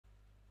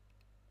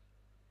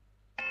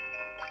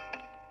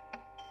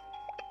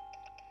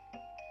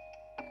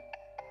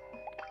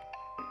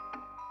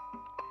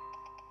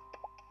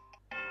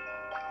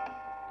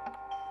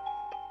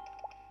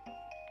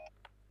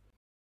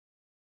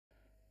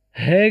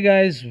Hey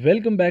guys,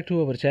 welcome back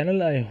to our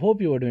channel. I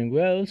hope you are doing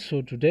well.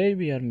 So today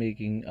we are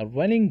making a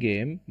running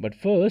game, but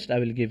first I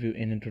will give you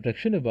an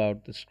introduction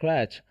about the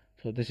Scratch.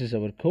 So this is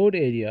our code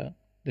area,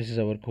 this is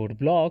our code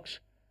blocks,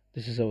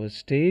 this is our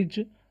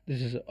stage,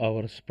 this is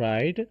our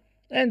sprite,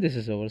 and this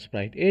is our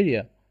sprite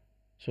area.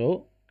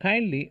 So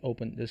kindly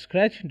open the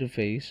Scratch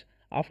interface.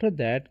 After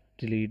that,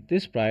 delete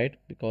this sprite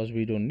because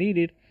we don't need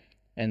it,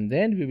 and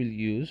then we will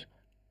use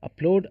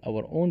upload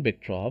our own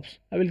backdrops.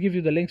 I will give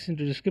you the links in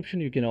the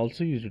description. You can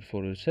also use it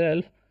for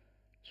yourself.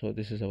 So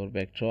this is our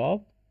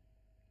backdrop.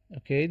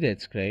 Okay,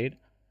 that's great.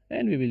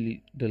 And we will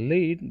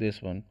delete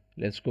this one.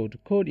 Let's go to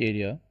code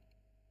area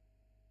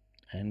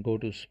and go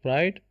to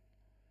sprite.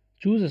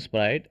 Choose a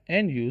sprite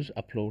and use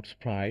upload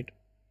sprite.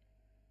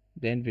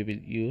 Then we will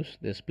use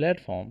this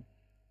platform.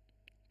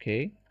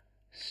 Okay,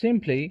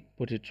 simply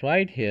put it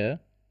right here.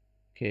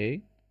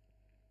 Okay,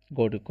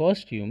 go to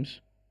costumes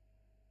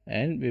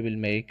and we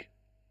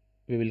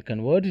will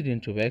convert it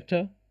into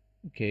vector.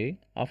 Okay,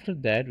 after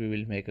that we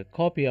will make a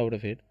copy out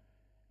of it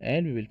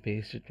and we will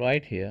paste it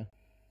right here.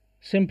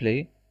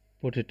 Simply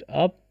put it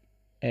up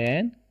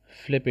and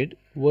flip it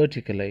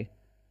vertically,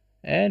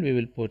 and we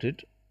will put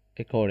it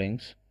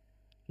accordings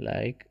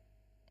like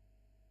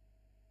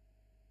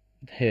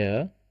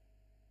here,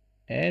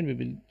 and we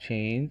will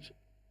change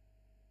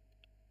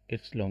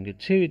its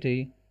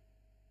longevity.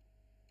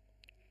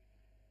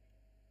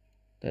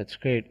 That's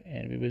great.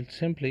 And we will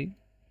simply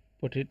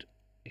put it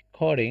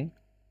according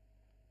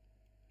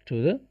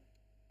to the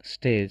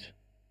stage.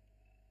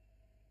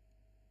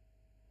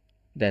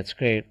 That's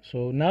great.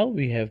 So now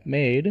we have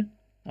made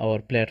our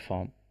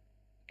platform.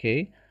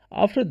 Okay,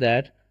 after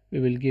that we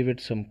will give it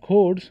some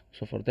codes.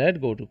 So for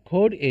that, go to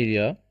code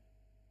area.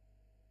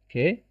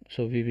 Okay,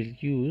 so we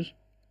will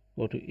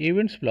go to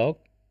events block.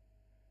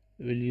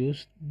 We will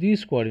use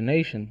this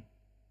coordination.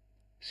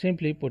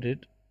 Simply put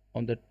it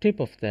on the tip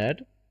of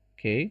that.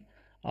 Okay,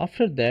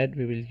 after that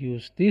we will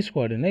use this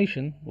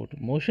coordination. Go to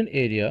motion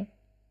area.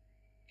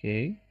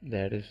 Okay,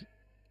 that is,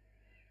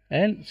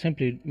 and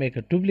simply make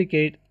a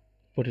duplicate,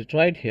 put it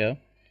right here.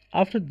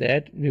 After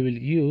that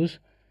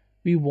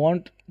we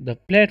want the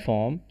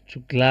platform to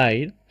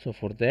glide. So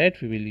for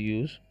that we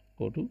will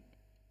go to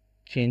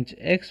change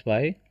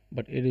XY,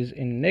 but it is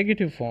in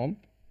negative form.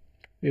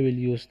 We will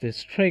use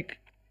this trick.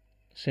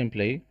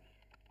 Simply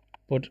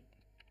put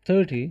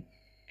 30.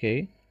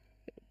 Okay,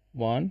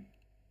 1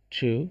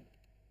 2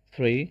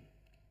 3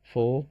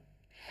 4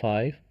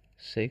 5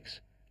 6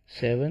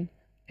 7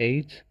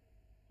 8.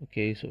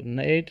 Okay, so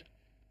 8,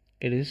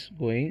 it is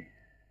going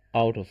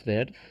out of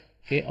that.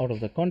 Okay, out of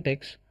the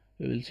context,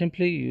 we will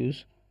simply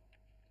use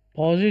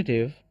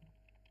positive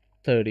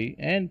 30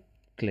 and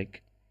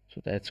click.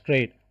 So that's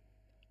great.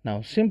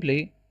 Now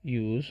simply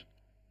use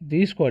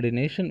this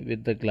coordination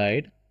with the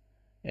glide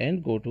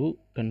and go to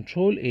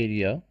control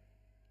area,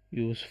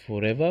 use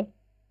forever,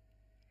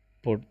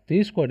 put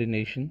this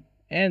coordination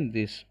and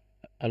this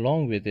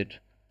along with it.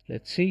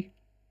 Let's see.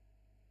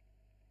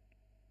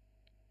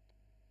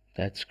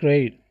 That's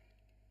great.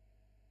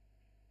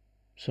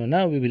 So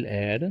now we will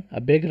add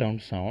a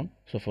background sound.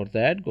 So for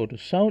that, go to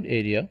sound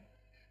area.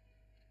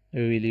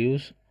 We will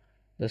use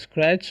the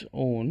Scratch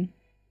own,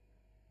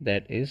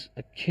 that is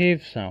a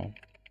cave sound.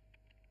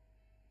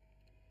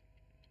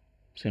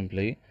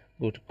 Simply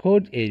go to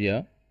code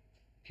area.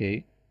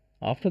 Okay,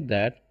 after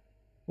that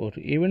go to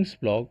events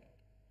block.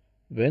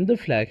 When the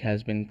flag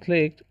has been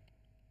clicked,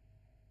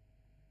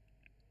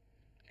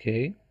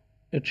 okay,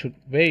 it should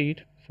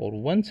wait for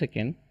 1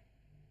 second,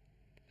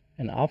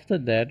 and after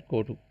that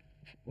go to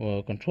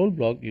control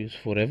block, use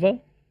forever,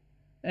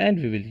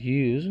 and we will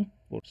use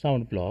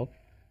sound block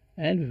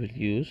and we will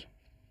use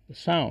the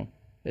sound.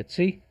 Let's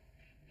see.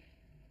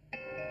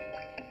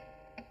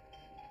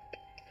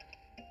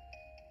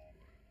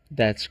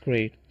 That's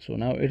great. So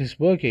now it is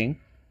working.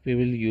 We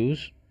will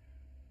use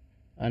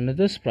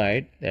another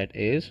sprite, that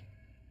is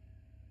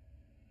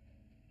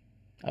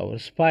our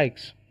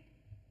spikes.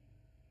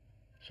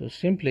 So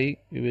simply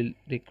we will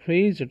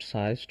decrease its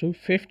size to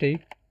 50.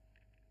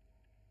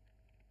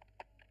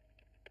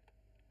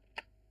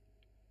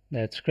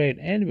 That's great,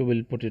 and we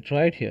will put it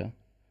right here.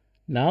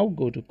 Now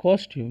go to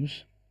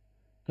costumes,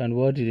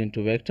 convert it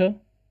into vector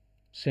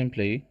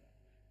simply,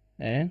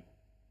 and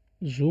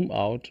zoom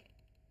out.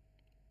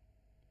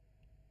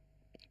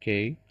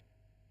 Okay,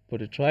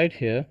 put it right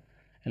here,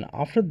 and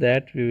after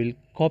that we will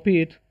copy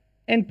it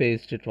and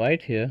paste it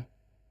right here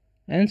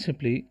and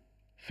simply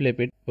flip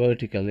it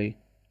vertically.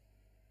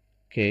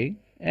 Okay,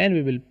 and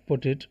we will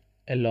put it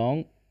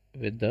along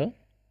with the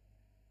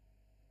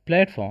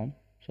platform.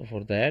 So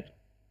for that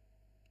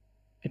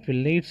it will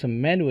need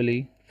some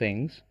manually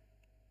things,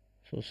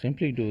 so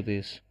simply do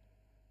this.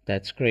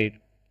 That's great.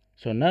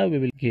 So now we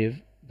will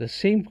give the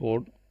same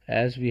code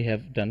as we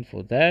have done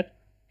for that.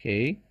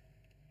 Okay,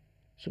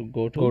 so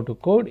go to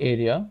code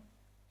area.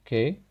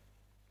 Okay,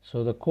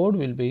 so the code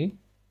will be,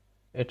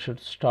 it should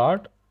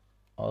start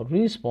or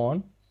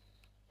respawn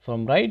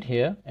from right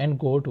here and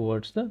go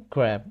towards the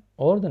grab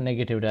or the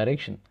negative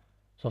direction.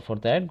 So for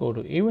that, go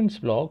to events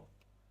block.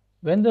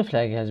 When the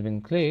flag has been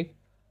clicked,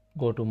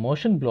 go to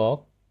motion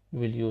block, we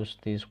will use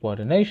this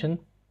coordination.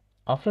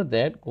 After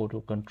that, go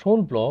to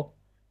control block,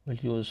 we'll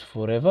use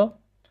forever,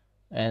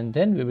 and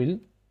then we will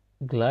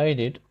glide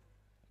it,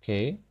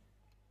 okay,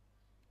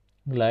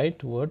 glide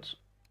towards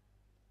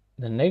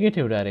the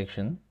negative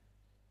direction,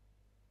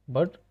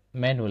 but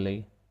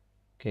manually,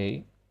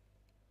 okay.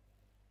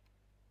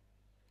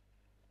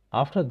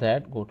 After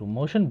that, go to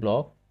motion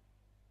block,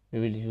 we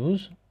will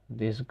use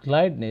this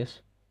glideness,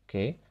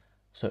 okay.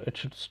 So it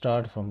should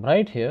start from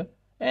right here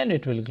and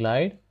it will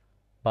glide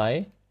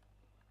by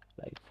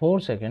like 4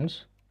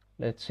 seconds.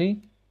 Let's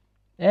see,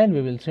 and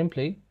we will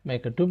simply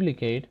make a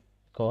duplicate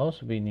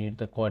because we need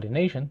the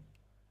coordination.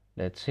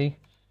 Let's see.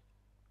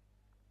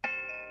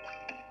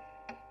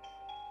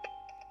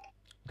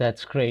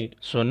 That's great.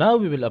 So now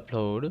we will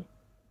upload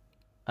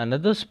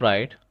another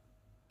sprite,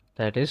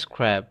 that is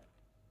crab.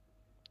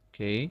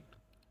 Okay,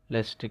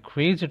 let's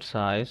decrease its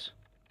size.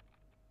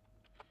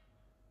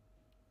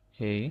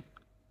 Okay,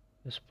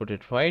 let's put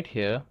it right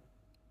here.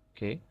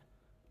 Okay,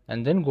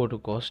 and then go to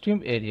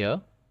costume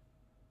area.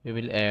 We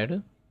will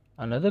add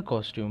another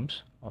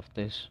costumes of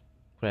this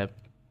crab.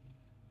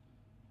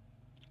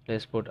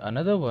 Let's put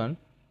another one,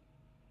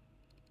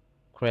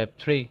 crab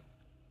 3.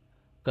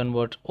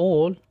 Convert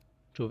all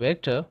to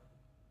vector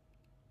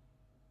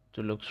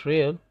to looks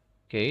real.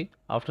 Okay,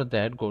 after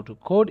that go to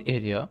code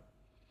area.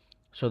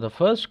 So the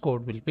first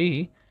code will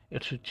be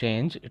it should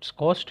change its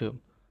costume.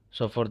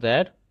 So for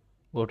that,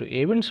 go to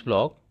events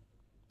block.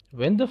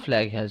 When the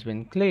flag has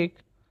been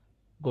clicked,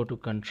 go to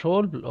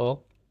control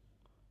block,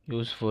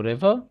 use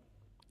forever.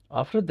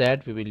 After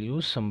that we will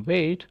use some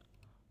weight,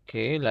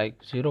 okay,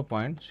 like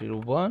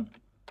 0.01,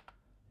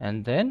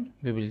 and then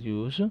we will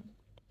use,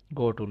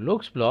 go to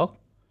looks block,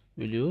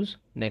 we'll use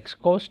next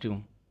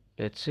costume.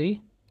 Let's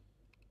see.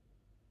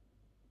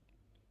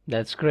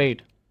 That's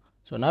great.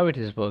 So now it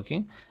is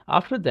working.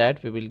 After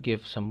that we will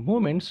give some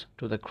movements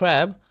to the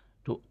crab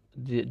to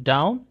the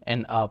down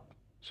and up.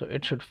 So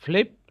it should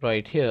flip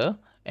right here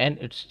and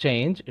it's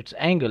change its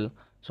angle.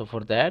 So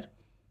for that,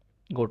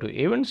 go to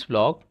events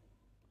block.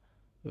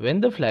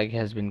 When the flag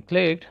has been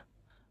clicked,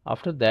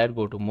 after that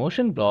go to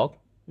motion block.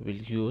 We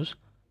will use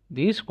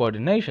these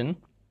coordination.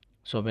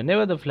 So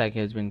whenever the flag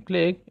has been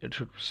clicked, it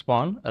should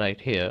spawn right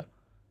here.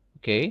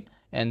 Okay,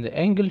 and the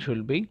angle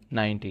should be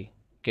 90.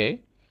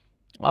 Okay.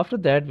 After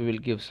that we will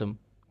give some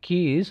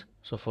keys.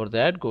 So for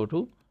that, go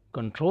to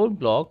control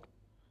block,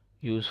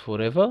 use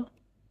forever.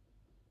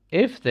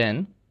 If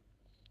then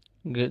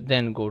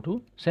go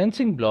to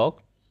sensing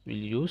block, we'll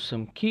use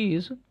some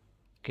keys,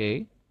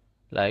 okay,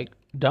 like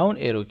down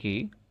arrow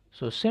key.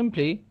 So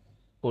simply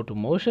go to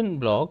motion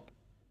block,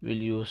 we'll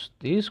use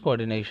this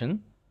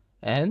coordination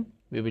and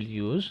we will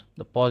use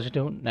the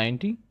positive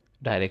 90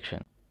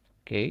 direction.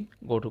 Okay,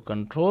 go to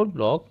control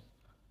block,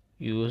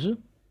 use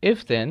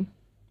if then.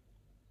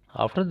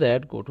 After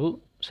that, go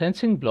to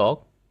sensing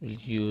block, we'll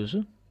use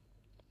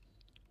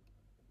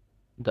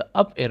the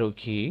up arrow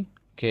key.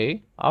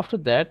 Okay, after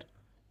that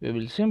we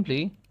will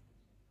simply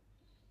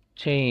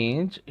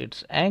change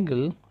its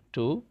angle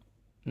to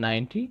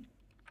 90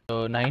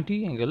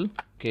 angle.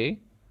 Okay,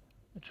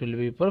 it will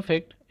be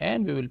perfect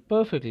and we will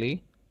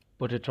perfectly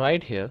put it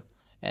right here,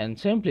 and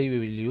simply we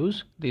will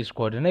use this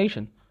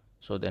coordination.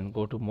 So then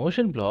go to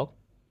motion block,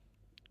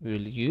 we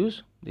will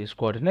use this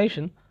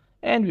coordination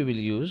and we will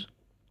use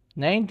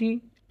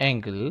 90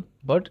 angle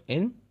but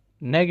in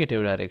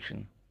negative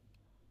direction.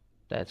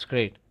 That's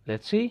great.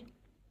 Let's see.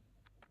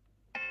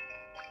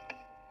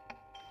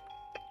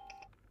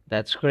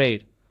 That's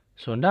great.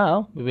 So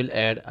now we will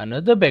add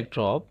another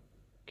backdrop.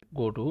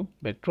 Go to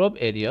backdrop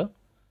area,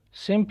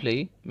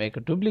 simply make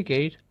a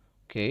duplicate,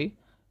 okay,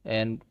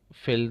 and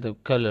fill the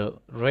color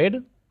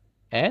red,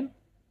 and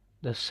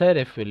the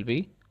serif will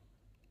be,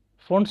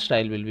 font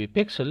style will be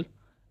pixel,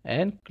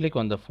 and click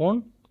on the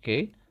font,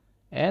 okay,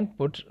 and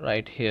put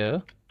right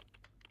here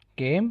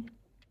game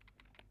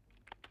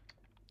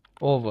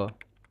over.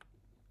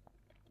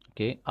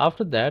 Okay,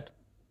 after that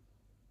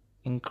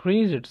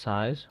increase its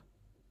size,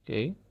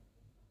 okay,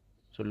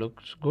 so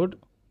looks good.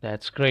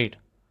 That's great.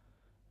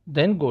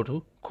 Then go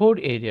to code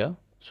area.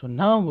 So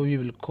now we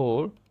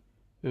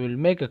will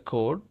make a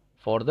code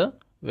for the,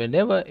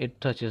 whenever it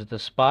touches the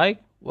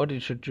spike, what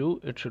it should do,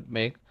 it should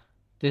make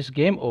this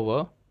game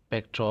over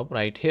backdrop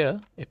right here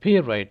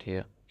appear right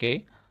here.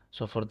 Okay,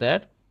 so for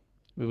that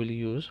we will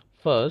use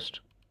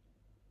first,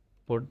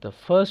 put the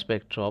first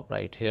backdrop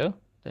right here,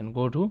 then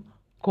go to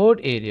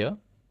code area.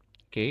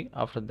 Okay,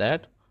 after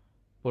that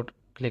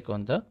click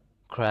on the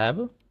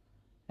crab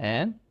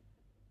and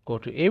go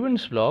to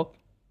events block.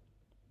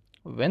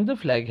 When the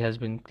flag has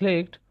been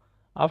clicked,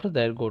 after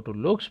that go to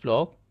looks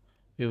block,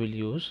 we will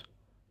use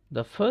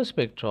the first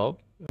backdrop.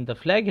 When the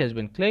flag has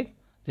been clicked,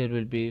 there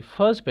will be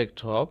first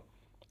backdrop.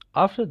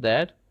 After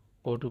that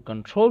go to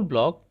control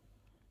block,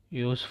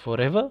 use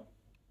forever.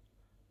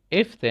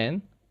 If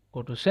then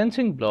go to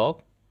sensing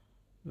block,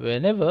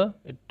 whenever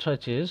it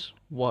touches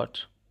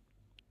what,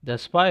 the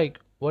spike,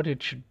 what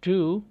it should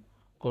do,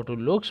 go to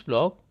looks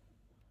block,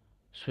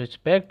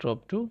 switch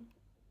backdrop to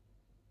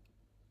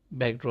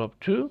backdrop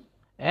 2,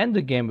 and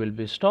the game will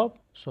be stopped.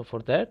 So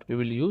for that we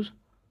will use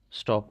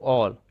stop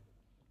all.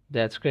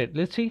 That's great.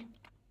 Let's see.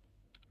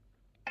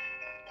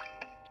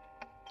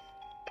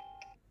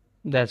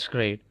 That's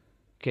great.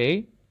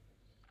 Okay,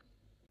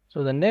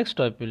 so the next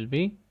step will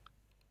be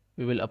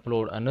we will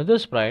upload another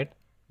sprite,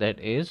 that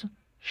is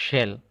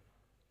shell.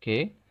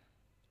 Okay,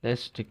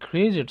 let's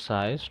decrease its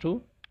size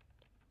to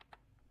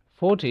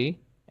 40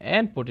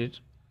 and put it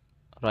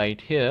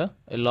right here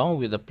along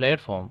with the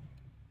platform.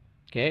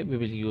 Okay, we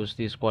will use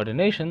this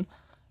coordination,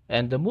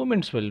 and the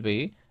movements will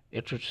be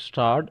it should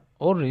start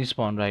or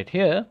respawn right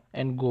here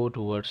and go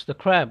towards the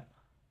crab.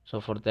 So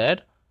for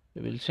that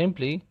we will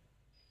simply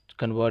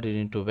convert it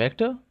into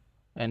vector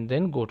and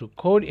then go to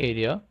code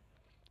area,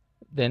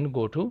 then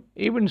go to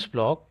events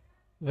block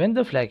when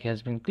the flag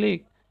has been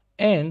clicked,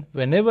 and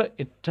whenever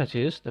it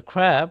touches the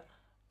crab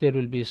there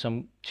will be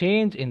some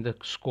change in the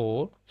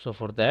score. So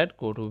for that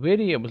go to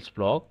variables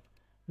block,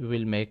 we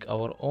will make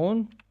our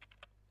own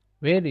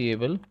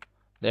variable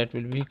that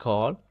will be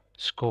called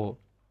score.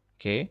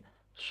 Okay,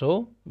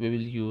 so we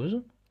will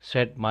use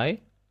set my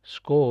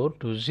score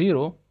to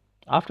 0.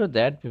 After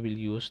that we will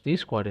use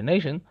this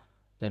coordination,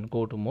 then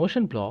go to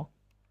motion block,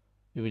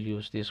 we will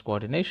use this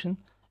coordination,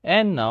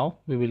 and now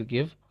we will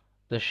give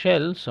the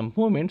shell some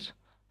movements.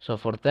 So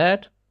for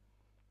that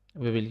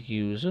we will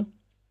use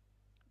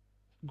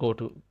go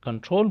to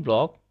control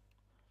block,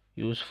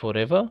 use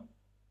forever.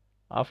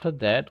 After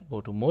that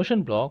go to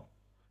motion block,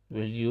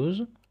 we will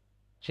use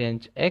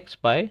change x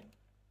by,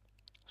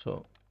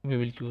 so we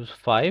will use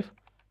 5,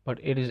 but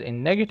it is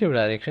in negative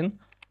direction,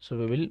 so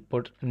we will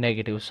put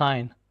negative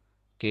sign.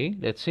 Okay,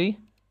 let's see.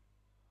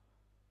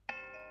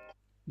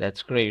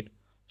 That's great.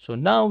 So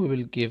now we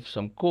will give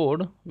some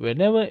code.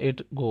 Whenever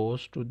it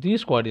goes to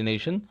this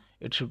coordination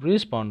it should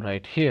respawn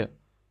right here.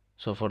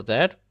 So for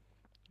that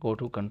go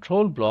to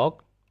control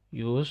block,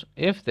 use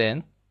if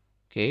then.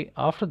 Okay,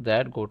 after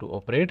that go to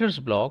operators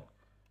block,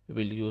 we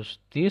will use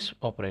this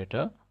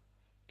operator.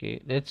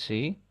 Okay, let's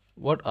see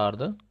what are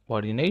the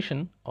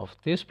coordination of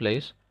this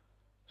place.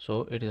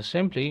 So it is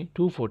simply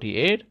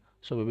 248,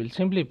 so we will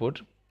simply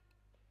put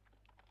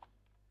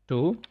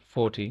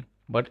 240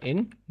 but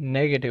in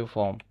negative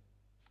form.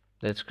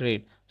 That's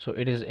great. So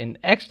it is in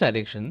x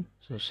direction,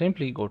 so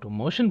simply go to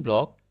motion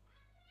block.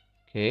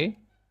 Okay,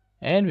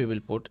 and we will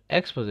put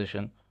x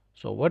position.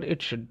 So what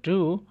it should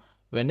do,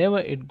 whenever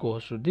it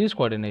goes to this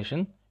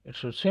coordination it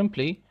should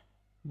simply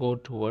go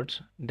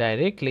towards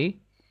directly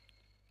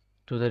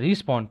to the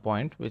respawn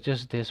point, which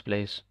is this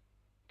place.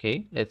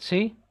 Okay, let's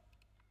see.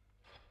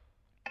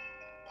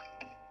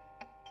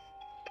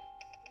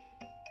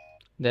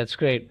 That's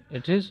great.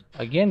 It is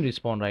again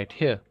respawn right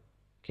here.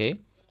 Okay,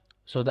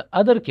 so the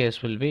other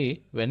case will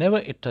be whenever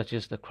it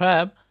touches the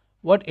crab,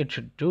 what it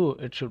should do,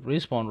 it should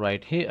respawn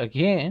right here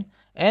again,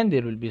 and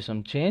there will be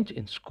some change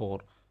in score.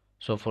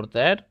 So for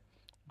that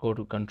go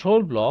to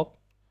control block,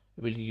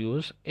 we'll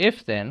use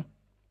if then.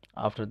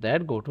 After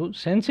that go to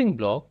sensing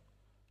block,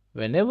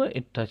 whenever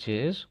it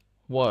touches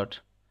what,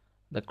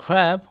 the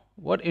crab,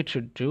 what it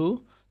should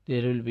do,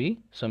 there will be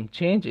some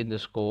change in the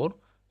score.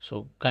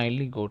 So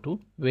kindly go to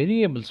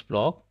variables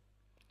block,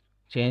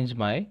 change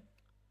my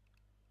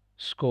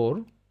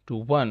score to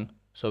 1.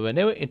 So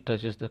whenever it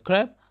touches the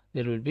crab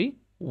there will be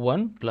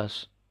 1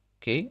 plus.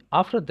 Okay,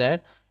 after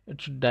that it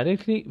should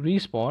directly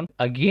respawn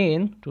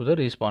again to the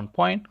respawn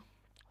point.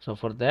 So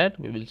for that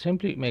we will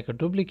simply make a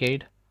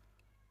duplicate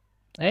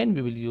and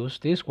we will use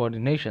this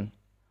coordination,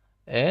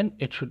 and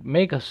it should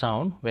make a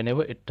sound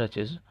whenever it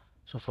touches.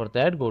 So for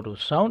that go to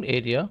sound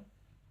area,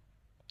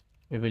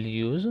 we will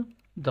use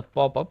the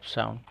pop-up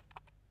sound.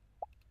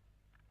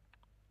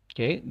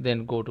 Okay,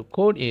 then go to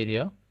code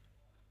area,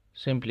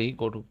 simply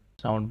go to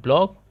sound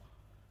block,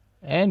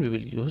 and we will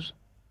use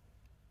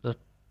the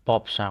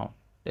pop sound.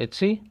 Let's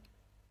see.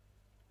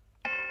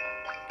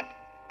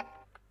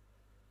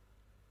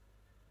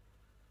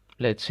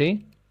 Let's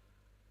see.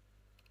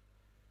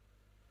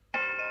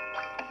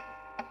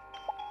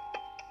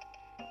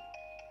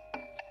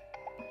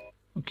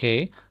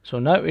 Okay, so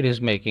now it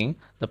is making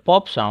the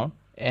pop sound,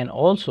 and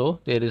also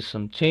there is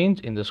some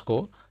change in the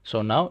score.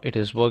 So now it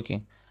is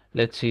working.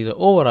 Let's see the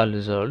overall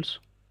results.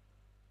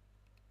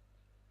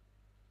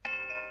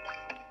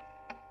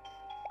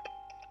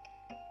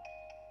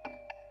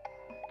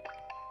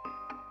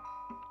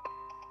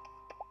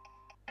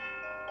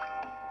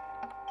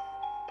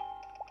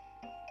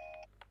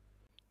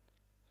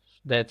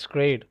 That's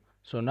great.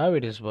 So now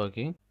it is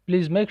working.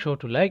 Please make sure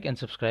to like and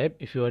subscribe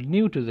if you are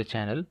new to the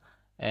channel,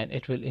 and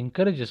it will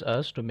encourage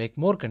us to make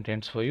more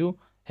contents for you.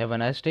 Have a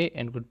nice day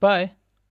and goodbye.